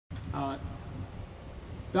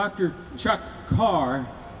Dr. Chuck Carr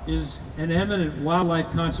is an eminent wildlife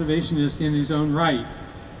conservationist in his own right.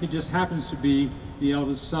 He just happens to be the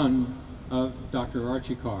eldest son of Dr.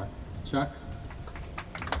 Archie Carr. Chuck?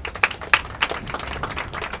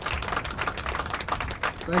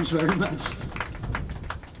 Thanks very much.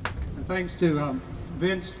 And thanks to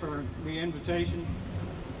Vince for the invitation.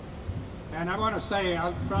 And I want to say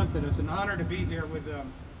out front that it's an honor to be here with the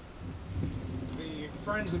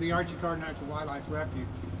Friends of the Archie Carr Natural Wildlife Refuge.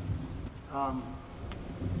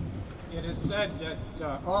 It is said that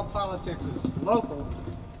all politics is local,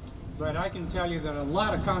 but I can tell you that a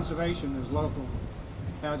lot of conservation is local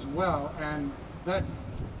as well, and that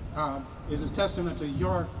is a testament to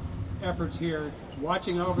your efforts here,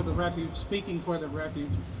 watching over the refuge, speaking for the refuge,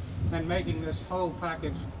 and making this whole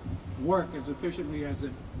package work as efficiently as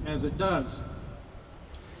it does.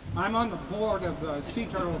 I'm on the board of the Sea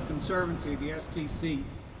Turtle Conservancy, the STC,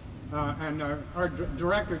 and our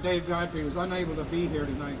director, Dave Godfrey, was unable to be here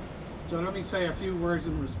tonight. So let me say a few words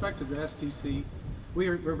in respect to the STC.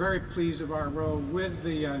 We're very pleased of our role with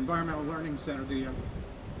the Environmental Learning Center, the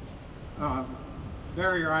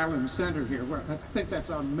Barrier Island Center here. I think that's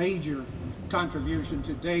our major contribution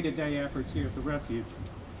to day-to-day efforts here at the refuge.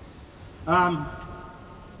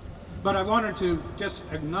 But I wanted to just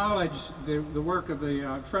acknowledge the work of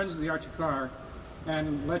the Friends of the Archie Carr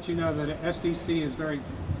and let you know that STC is very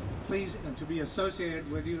pleased to be associated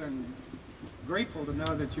with you and grateful to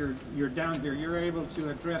know that you're down here. You're able to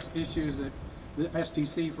address issues that the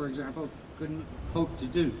STC, for example, couldn't hope to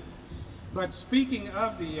do. But speaking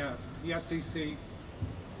of the STC,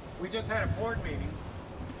 we just had a board meeting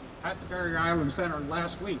at the Barrier Island Center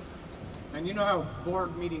last week. And you know how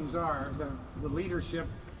board meetings are. The leadership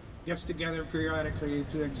gets together periodically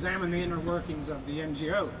to examine the inner workings of the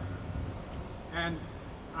NGO. And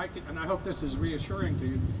I hope this is reassuring to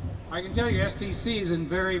you. I can tell you STC is in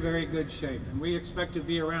very, very good shape, and we expect to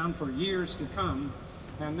be around for years to come,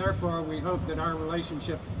 and therefore we hope that our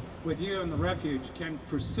relationship with you and the refuge can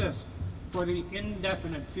persist for the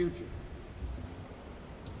indefinite future.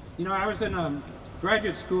 You know, I was in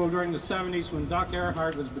graduate school during the 70s when Doc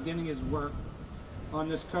Earhart was beginning his work on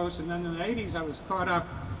this coast, and then in the 80s I was caught up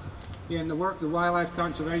in the work of the Wildlife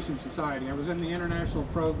Conservation Society. I was in the international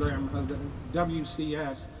program of the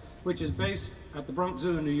WCS, which is based at the Bronx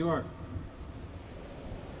Zoo in New York.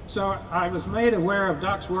 So I was made aware of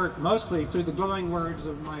Doc's work mostly through the glowing words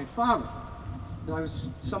of my father. I was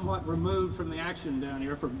somewhat removed from the action down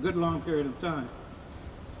here for a good long period of time.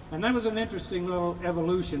 And that was an interesting little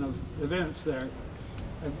evolution of events there.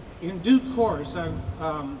 In due course,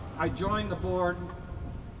 I joined the board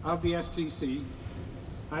of the STC.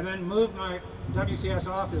 I then moved my WCS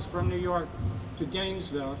office from New York to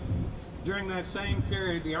Gainesville. During that same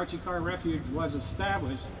period, the Archie Carr Refuge was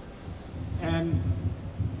established, and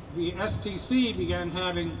the STC began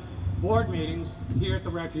having board meetings here at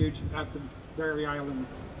the refuge at the Barrier Island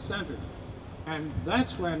Center. And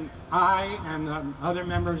that's when I and other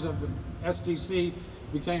members of the STC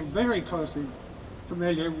became very closely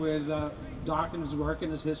familiar with Doc and his work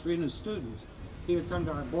and his history and his students. He would come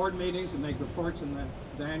to our board meetings and make reports on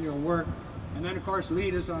the annual work, and then of course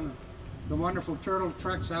lead us on the wonderful turtle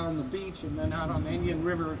treks out on the beach and then out on the Indian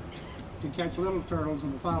River to catch little turtles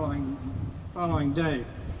in the following day.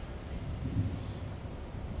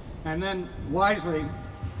 And then wisely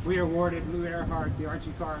we awarded Lou Earhart the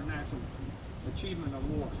Archie Carr National Achievement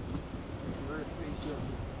Award. We're very pleased with it.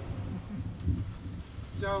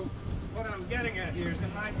 So what I'm getting at here is,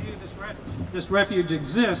 in my view, this refuge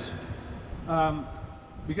exists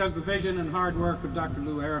because of the vision and hard work of Dr.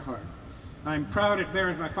 Lou Earhart. I'm proud it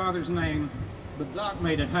bears my father's name, but Doc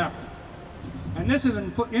made it happen. And this is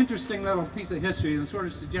an interesting little piece of history and sort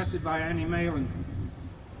of suggested by Annie Malin.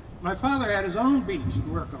 My father had his own beach to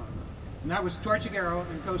work on, and that was Tortuguero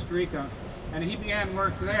in Costa Rica, and he began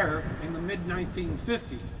work there in the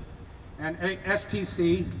mid-1950s. And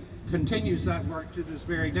STC continues that work to this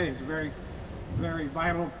very day. It's a very, very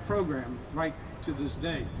vital program right to this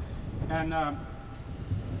day. And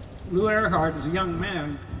Lou Earhart, as a young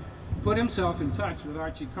man, put himself in touch with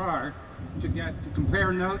Archie Carr to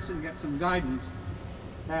compare notes and get some guidance.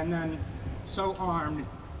 And then, so armed,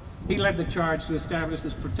 he led the charge to establish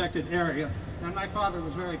this protected area, and my father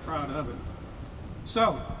was very proud of it.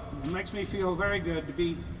 So, it makes me feel very good to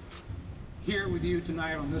be here with you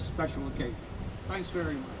tonight on this special occasion. Thanks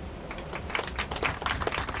very much.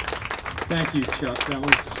 Thank you, Chuck. That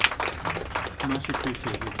was much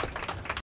appreciated.